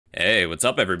Hey, what's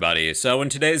up everybody? So in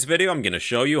today's video, I'm going to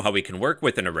show you how we can work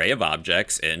with an array of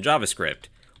objects in JavaScript.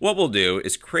 What we'll do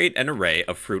is create an array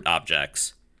of fruit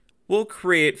objects. We'll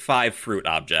create 5 fruit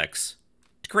objects.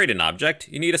 To create an object,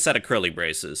 you need a set of curly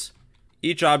braces.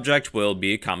 Each object will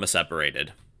be comma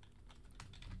separated.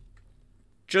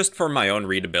 Just for my own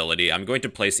readability, I'm going to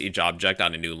place each object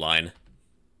on a new line.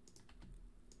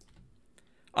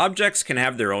 Objects can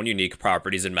have their own unique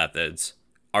properties and methods.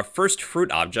 Our first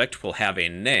fruit object will have a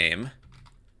name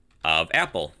of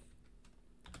apple,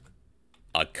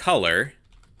 a color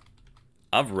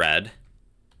of red,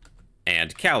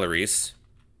 and calories,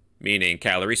 meaning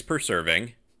calories per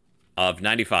serving, of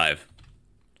 95.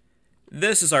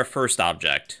 This is our first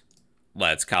object.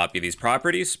 Let's copy these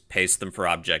properties, paste them for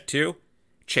object 2,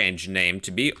 change name to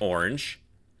be orange,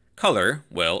 color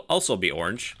will also be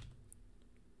orange,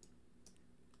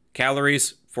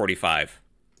 calories 45.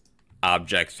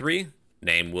 Object 3,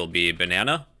 name will be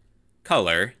banana,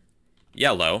 color,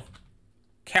 yellow,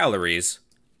 calories,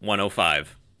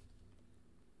 105.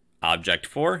 Object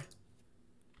 4,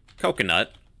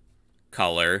 coconut,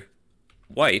 color,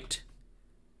 white,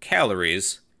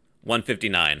 calories,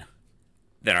 159.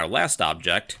 Then our last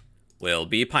object will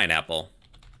be pineapple.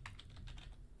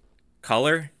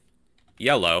 Color,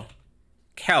 yellow,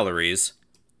 calories,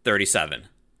 37.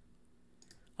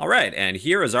 Alright, and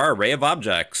here is our array of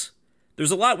objects. There's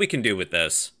a lot we can do with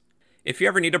this. If you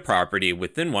ever need a property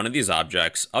within one of these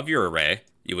objects of your array,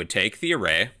 you would take the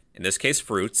array, in this case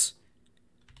fruits,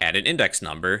 add an index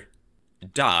number,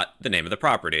 dot the name of the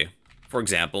property. For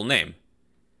example, name.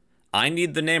 I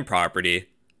need the name property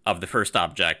of the first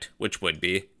object, which would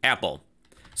be apple.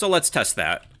 So let's test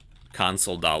that.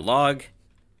 Console.log.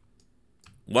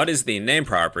 What is the name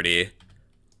property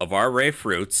of our array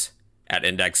fruits at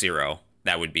index 0?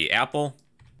 That would be apple.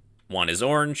 1 is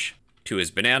orange. 2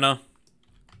 is banana,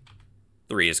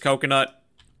 3 is coconut,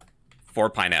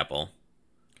 4 pineapple.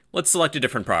 Let's select a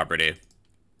different property.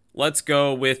 Let's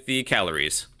go with the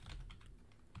calories.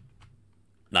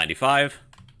 95,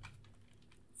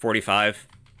 45,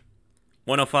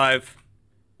 105,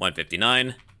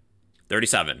 159,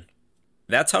 37.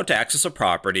 That's how to access a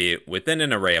property within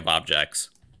an array of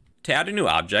objects. To add a new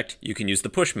object, you can use the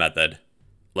push method.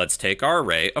 Let's take our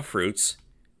array of fruits,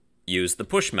 use the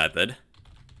push method.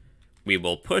 We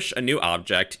will push a new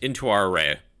object into our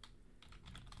array.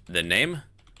 The name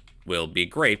will be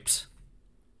grapes,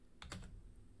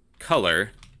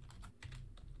 color,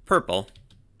 purple,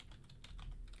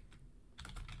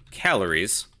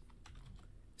 calories,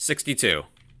 62.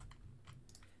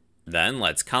 Then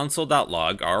let's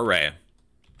console.log our array.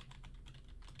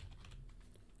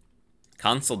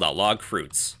 Console.log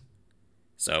fruits.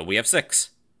 So we have 6.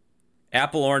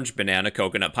 Apple, orange, banana,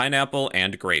 coconut, pineapple,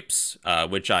 and grapes,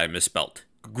 which I misspelt.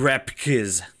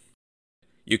 Grapkes.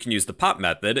 You can use the pop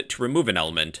method to remove an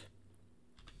element.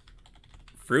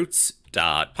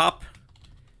 Fruits.pop.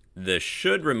 This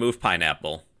should remove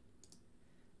pineapple.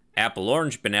 Apple,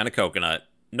 orange, banana, coconut,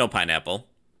 no pineapple.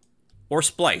 Or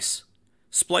splice.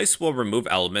 Splice will remove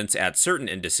elements at certain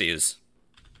indices.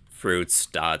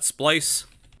 Fruits.splice.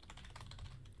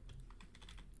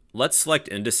 Let's select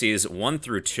indices 1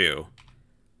 through 2.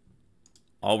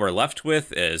 All we're left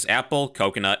with is apple,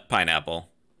 coconut, pineapple.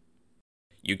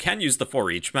 You can use the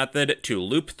forEach method to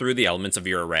loop through the elements of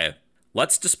your array.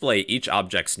 Let's display each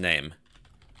object's name.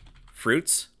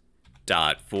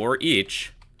 Fruits.forEach.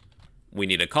 We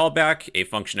need a callback, a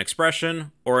function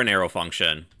expression, or an arrow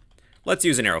function. Let's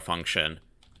use an arrow function.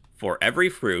 For every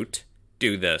fruit,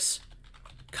 do this.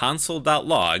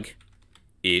 Console.log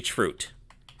each fruit.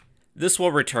 This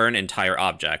will return entire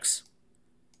objects.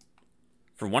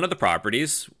 For one of the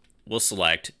properties, we'll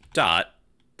select dot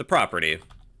the property,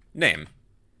 name.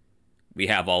 We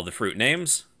have all the fruit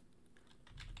names.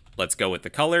 Let's go with the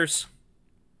colors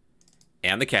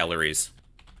and the calories.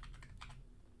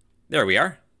 There we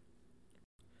are.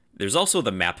 There's also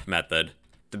the map method.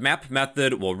 The map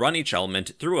method will run each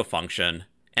element through a function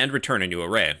and return a new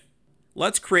array.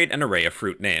 Let's create an array of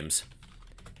fruit names.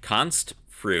 Const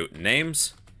fruit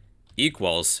names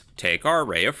equals take our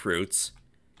array of fruits,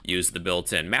 use the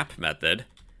built-in map method.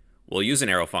 We'll use an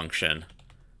arrow function.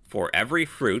 For every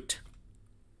fruit,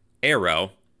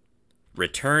 arrow,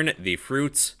 return the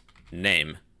fruit's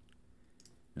name.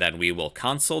 Then we will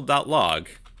console.log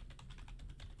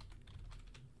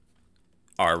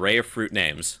our array of fruit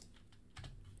names.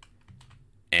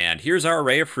 And here's our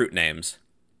array of fruit names.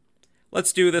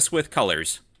 Let's do this with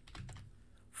colors.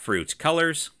 Fruit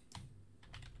colors.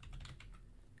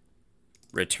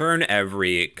 Return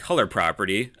every color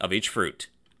property of each fruit.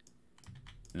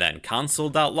 Then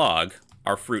console.log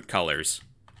our fruit colors.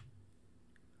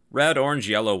 red, orange,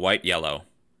 yellow, white, yellow.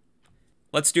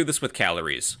 Let's do this with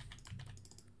calories.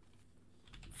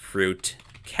 Fruit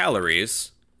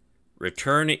calories,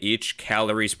 return each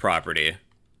calories property.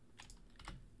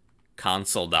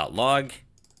 Console.log,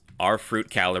 our fruit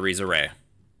calories array.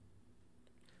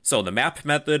 So the map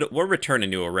method will return a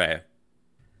new array.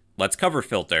 Let's cover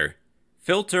filter.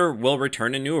 Filter will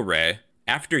return a new array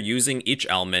after using each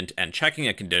element and checking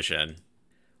a condition.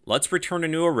 Let's return a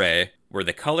new array where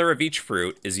the color of each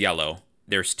fruit is yellow.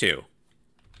 There's 2.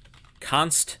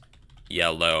 Const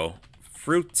yellow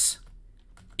fruits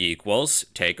equals,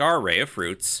 take our array of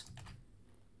fruits,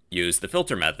 use the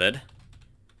filter method.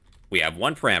 We have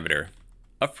one parameter,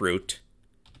 a fruit,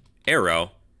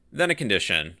 arrow, then a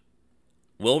condition.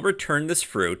 We'll return this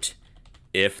fruit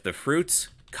if the fruit's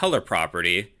color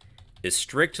property is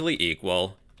strictly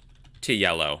equal to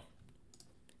yellow.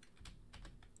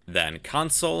 Then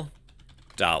console.log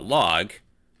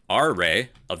our array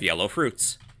of yellow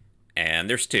fruits. And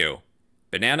there's 2,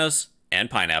 bananas and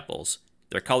pineapples.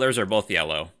 Their colors are both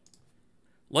yellow.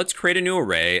 Let's create a new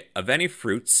array of any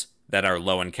fruits that are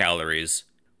low in calories,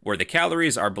 where the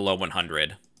calories are below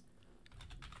 100.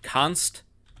 Const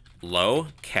low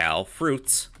cal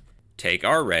fruits, take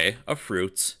our array of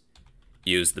fruits,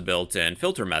 use the built-in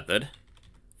filter method.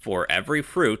 For every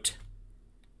fruit,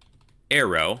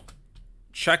 arrow,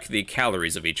 check the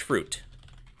calories of each fruit.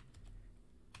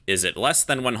 Is it less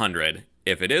than 100?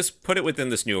 If it is, put it within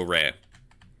this new array.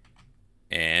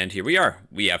 And here we are.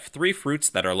 We have 3 fruits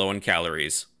that are low in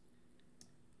calories.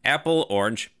 Apple,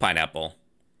 orange, pineapple.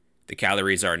 The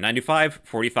calories are 95,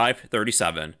 45,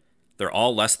 37. They're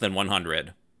all less than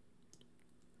 100.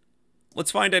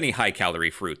 Let's find any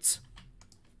high-calorie fruits.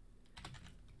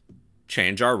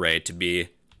 Change our array to be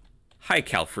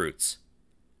high-cal fruits,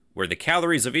 where the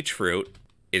calories of each fruit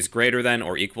is greater than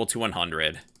or equal to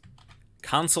 100.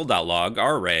 Console.log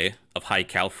our array of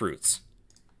high-cal fruits.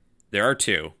 There are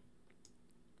 2.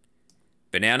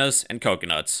 Bananas and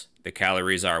coconuts. The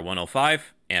calories are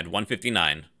 105 and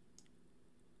 159.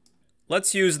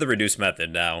 Let's use the reduce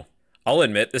method now. I'll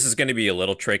admit this is going to be a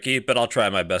little tricky, but I'll try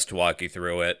my best to walk you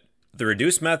through it. The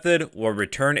reduce method will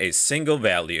return a single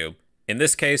value, in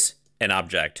this case, an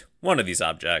object, one of these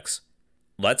objects.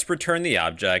 Let's return the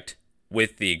object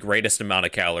with the greatest amount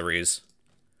of calories.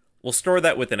 We'll store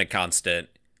that within a constant,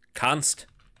 const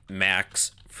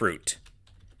max fruit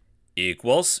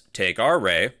equals, take our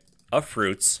array of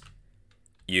fruits,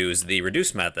 use the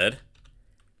reduce method.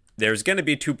 There's going to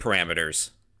be 2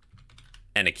 parameters,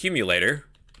 an accumulator,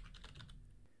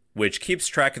 which keeps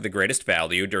track of the greatest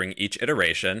value during each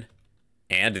iteration,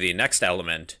 and the next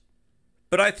element.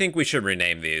 But I think we should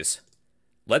rename these.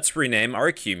 Let's rename our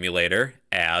accumulator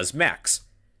as max.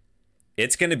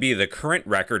 It's going to be the current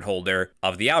record holder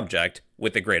of the object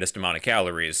with the greatest amount of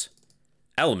calories.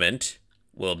 Element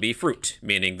will be fruit,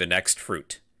 meaning the next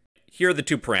fruit. Here are the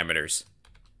 2 parameters.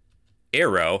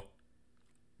 Arrow,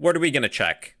 what are we going to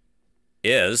check?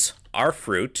 Is our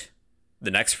fruit,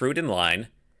 the next fruit in line,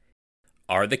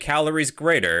 are the calories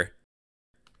greater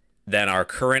than our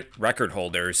current record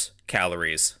holder's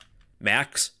calories?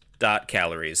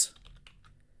 Max.calories.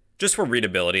 Just for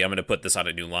readability, I'm going to put this on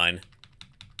a new line.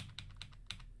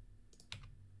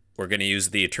 We're going to use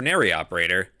the ternary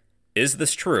operator. Is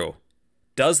this true?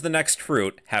 Does the next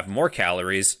fruit have more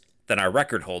calories than our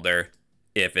record holder?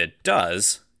 If it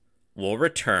does, we'll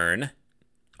return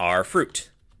our fruit,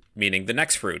 meaning the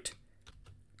next fruit.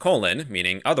 Colon,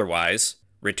 meaning otherwise,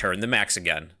 return the max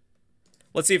again.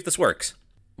 Let's see if this works.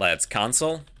 Let's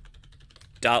console.log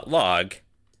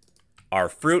our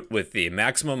fruit with the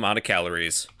maximum amount of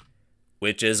calories,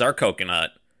 which is our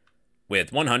coconut,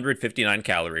 with 159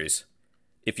 calories.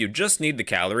 If you just need the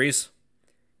calories,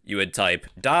 you would type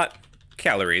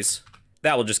 .calories.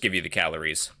 That will just give you the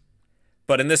calories.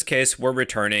 But in this case, we're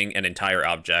returning an entire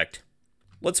object.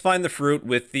 Let's find the fruit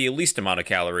with the least amount of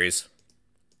calories.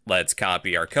 Let's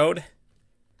copy our code,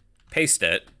 paste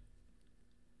it,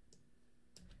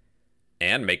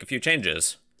 and make a few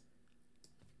changes.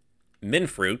 Min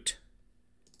fruit,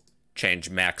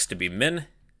 change max to be min.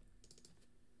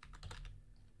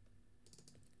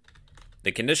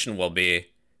 The condition will be,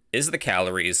 is the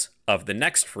calories of the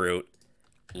next fruit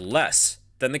less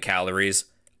than the calories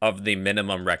of the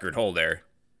minimum record holder?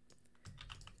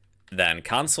 Then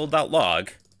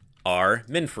console.log our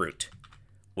min fruit,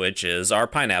 which is our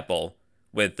pineapple,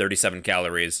 with 37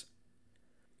 calories.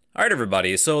 Alright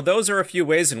everybody, so those are a few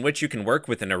ways in which you can work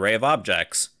with an array of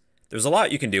objects. There's a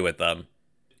lot you can do with them.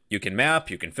 You can map,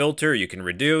 you can filter, you can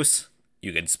reduce,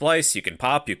 you can splice, you can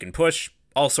pop, you can push,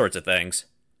 all sorts of things.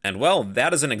 And well,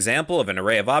 that is an example of an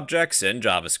array of objects in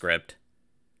JavaScript.